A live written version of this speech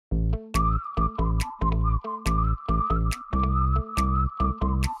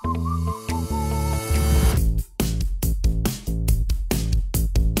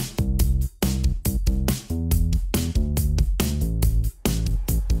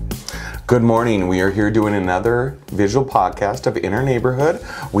Good morning. We are here doing another visual podcast of In Our Neighborhood.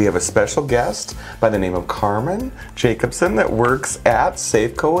 We have a special guest by the name of Carmen Jacobson that works at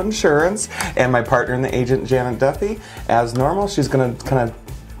Safeco Insurance, and my partner in the agent, Janet Duffy. As normal, she's going to kind of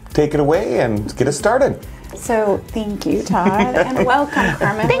take it away and get us started. So thank you, Todd, and welcome,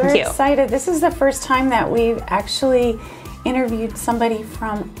 Carmen. We're excited. This is the first time that we've actually interviewed somebody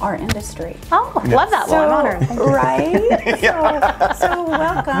from our industry. Oh, love that. Well, I'm honored. Right? So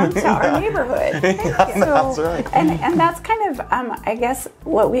welcome to our neighborhood. Thank you. That's right. And that's kind of, I guess,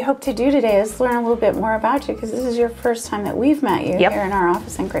 what we hope to do today is learn a little bit more about you, because this is your first time that we've met you here in our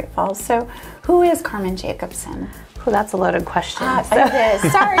office in Great Falls. So who is Carmen Jacobson? Oh, that's a loaded question. It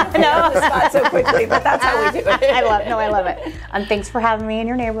is. Sorry to put you on the spot so quickly, but that's how we do it. I love it. Thanks for having me in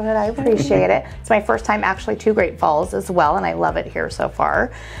your neighborhood. I appreciate it. It's my first time actually to Great Falls as well, and I love it here so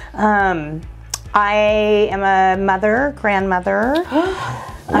far. I am a mother, grandmother.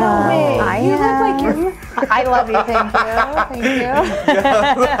 No way. You look like you're... I love you. Thank you.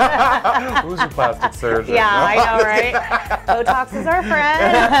 Who's your plastic surgeon? Yeah, I know, right? Botox is our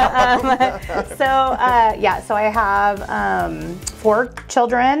friend. So I have 4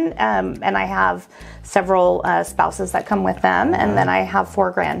 children, and I have several spouses that come with them, and then I have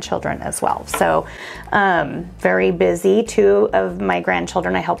 4 grandchildren as well. So very busy. 2 of my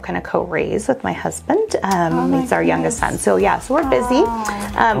grandchildren I help kind of co-raise with my husband. He's our youngest son. So we're busy.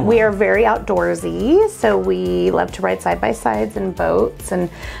 We are very outdoorsy, so we love to ride side-by-sides and boats, and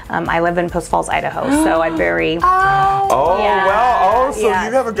I live in Post Falls, Idaho, so I'm very... So you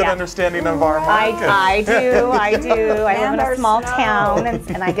have a good understanding of our market. I do. I live in a small town,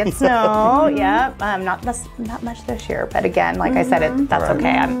 and I get snow. Not much this year, but again, like I said, that's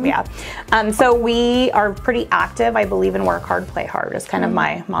okay. So we are pretty active. I believe in work hard, play hard is kind of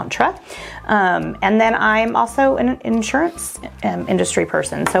my mantra. And then I'm also an insurance industry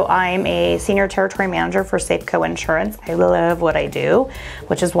person. So I'm a senior territory manager for Safeco Insurance. I love what I do,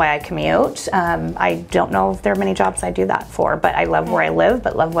 which is why I commute. I don't know if there are many jobs I do that for, but I love where I live,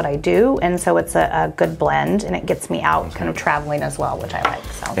 but love what I do. And so it's a good blend, and it gets me out kind of traveling as well, which I like.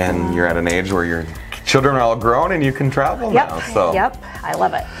 So. And you're at an age where your children are all grown and you can travel now. So. Yep, I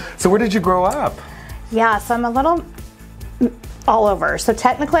love it. So where did you grow up? Yeah, so I'm a little all over. So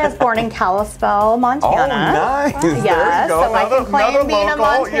technically I was born in Kalispell, Montana. Oh, nice. Yeah, there you go. So I can claim being a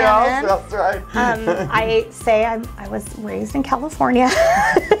Montanan. Yes, that's right. I say I was raised in California,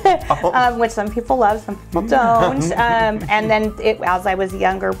 which some people love, some people don't. And then as I was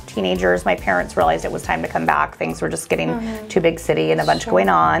younger, teenagers, my parents realized it was time to come back. Things were just getting too big city and a bunch going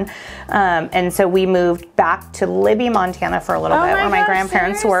on. And so we moved back to Libby, Montana for a little bit, where my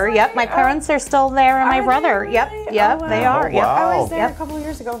grandparents were. Yep, my parents are still there, and my brother. Yep, they are. Wow. I was there a couple of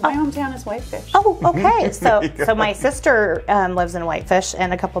years ago. My hometown is Whitefish. Oh, okay. So my sister lives in Whitefish,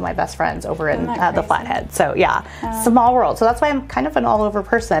 and a couple of my best friends over in the Flathead. So small world. So that's why I'm kind of an all-over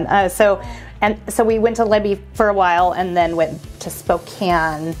person. So we went to Libby for a while, and then went to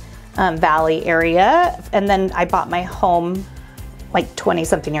Spokane Valley area, and then I bought my home like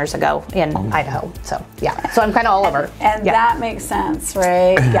 20-something years ago in Idaho. So so I'm kind of all over. And that makes sense,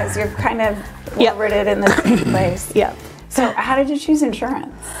 right? Because you're kind of rooted in the same place. Yeah. So how did you choose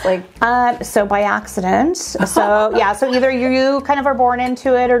insurance? So by accident. So so either you kind of are born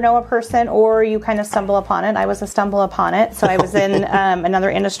into it or know a person, or you kind of stumble upon it. I was a stumble upon it. So I was in another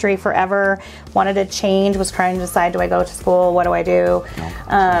industry forever, wanted to change, was trying to decide, do I go to school? What do I do?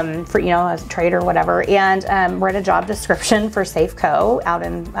 For a trade or whatever. And read a job description for Safeco out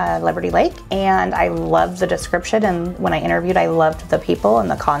in Liberty Lake, and I loved the description, and when I interviewed, I loved the people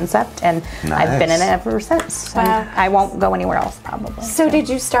and the concept, and I've been in it ever since. I won't go anywhere else probably. So did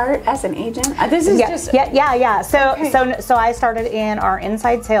you start as an agent? This is just... So I started in our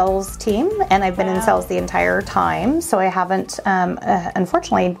inside sales team, and I've been in sales the entire time. So I haven't,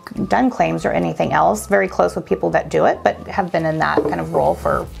 unfortunately, done claims or anything else. Very close with people that do it, but have been in that kind of role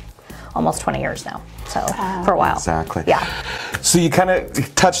for almost 20 years now. So for a while. Exactly. Yeah. So you kind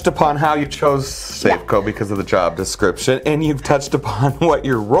of touched upon how you chose Safeco because of the job description, and you've touched upon what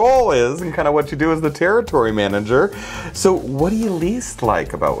your role is and kind of what you do as the territory manager. So what do you least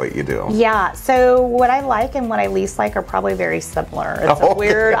like about what you do? Yeah, so what I like and what I least like are probably very similar. It's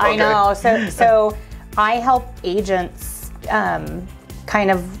weird, I know. So I help agents kind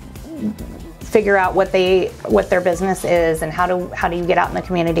of figure out what their business is, and how do you get out in the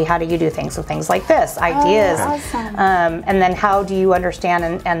community, how do you do things, so things like this, ideas. Awesome. And then how do you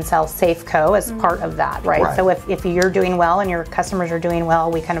understand and sell Safeco as part of that, right? So if you're doing well and your customers are doing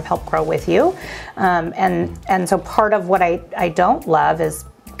well, we kind of help grow with you. And so part of what I don't love is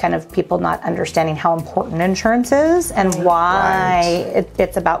kind of people not understanding how important insurance is and why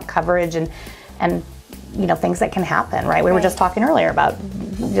it's about coverage and you know, things that can happen, right? We were just talking earlier about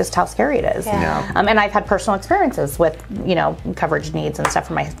just how scary it is. Yeah. And I've had personal experiences with, you know, coverage needs and stuff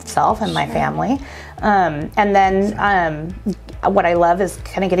for myself and my family. And then what I love is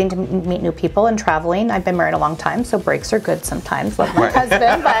kind of getting to meet new people and traveling. I've been married a long time, so breaks are good sometimes. Love my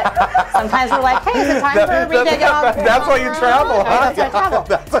husband, but sometimes we're like, hey, is it time for me to get off? That's why you travel, huh? That's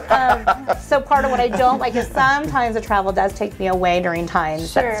why I travel. So part of what I don't like is sometimes the travel does take me away during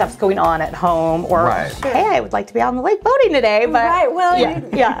times that stuff's going on at home, or hey, I would like to be out on the lake boating today, but well, in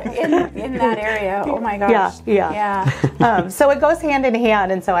that area, oh my gosh, so it goes hand in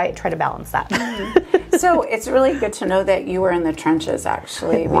hand, and so I try to balance that. So it's really good to know that you were in the trenches,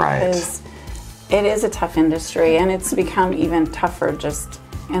 actually, because it is a tough industry, and it's become even tougher just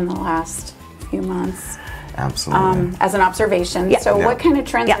in the last few months. Absolutely. As an observation. So what kind of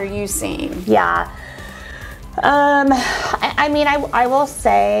trends are you seeing? I mean, I will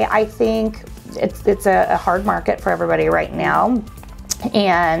say, I think it's a hard market for everybody right now.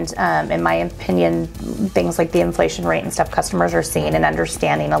 And in my opinion, things like the inflation rate and stuff, customers are seeing and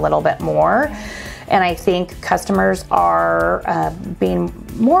understanding a little bit more. And I think customers are being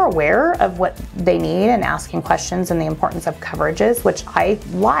more aware of what they need and asking questions and the importance of coverages, which I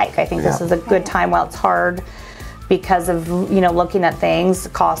like. I think this is a good time while it's hard because of, you know, looking at things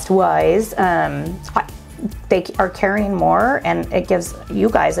cost-wise. They are carrying more, and it gives you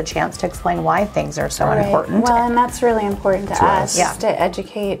guys a chance to explain why things are so important. Well, and that's really important to us, to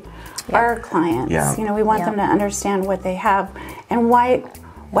educate our clients. You know, we want them to understand what they have and why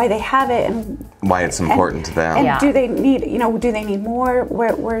they have it and why it's important to them. And do they need, you know, do they need more?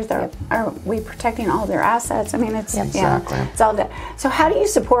 Where's their, are we protecting all their assets? I mean, it's, it's all that. So how do you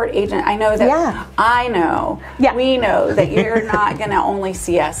support agent? I know that, I know, we know that you're not going to only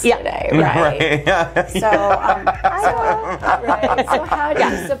see us today, right? So, so how do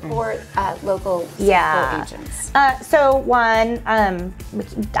you support local agents? So one,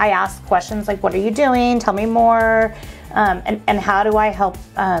 I ask questions like, what are you doing? Tell me more. And how do I help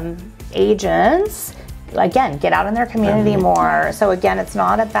agents, again, get out in their community more? So again, it's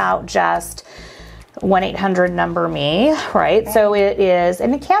not about just 1-800-NUMBER-ME, right? So it is,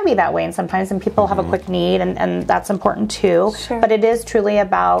 and it can be that way, and sometimes people have a quick need, and that's important too. But it is truly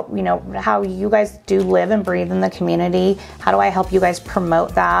about, you know, how you guys do live and breathe in the community. How do I help you guys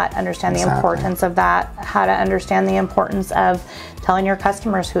promote that, understand the importance of that, how to understand the importance of telling your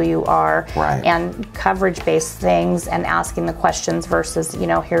customers who you are, and coverage-based things, and asking the questions versus, you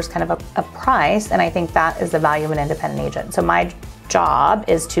know, here's kind of a price. And I think that is the value of an independent agent. So my job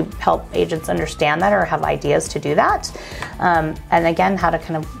is to help agents understand that or have ideas to do that. And again, how to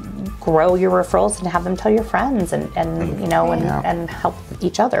kind of grow your referrals and have them tell your friends and you know, and help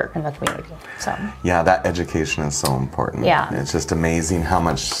each other in the community. So that education is so important. It's just amazing how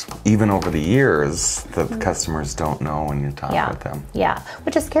much, even over the years, the customers don't know when you talk with them.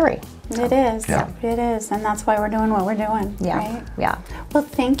 Which is scary. It is. It is. And that's why we're doing what we're doing. Right? Well,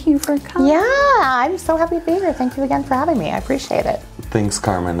 thank you for coming. I'm so happy to be here. Thank you again for having me. I appreciate it. Thanks,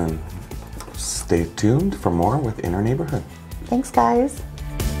 Carmen. And stay tuned for more with In Our Neighborhood. Thanks, guys.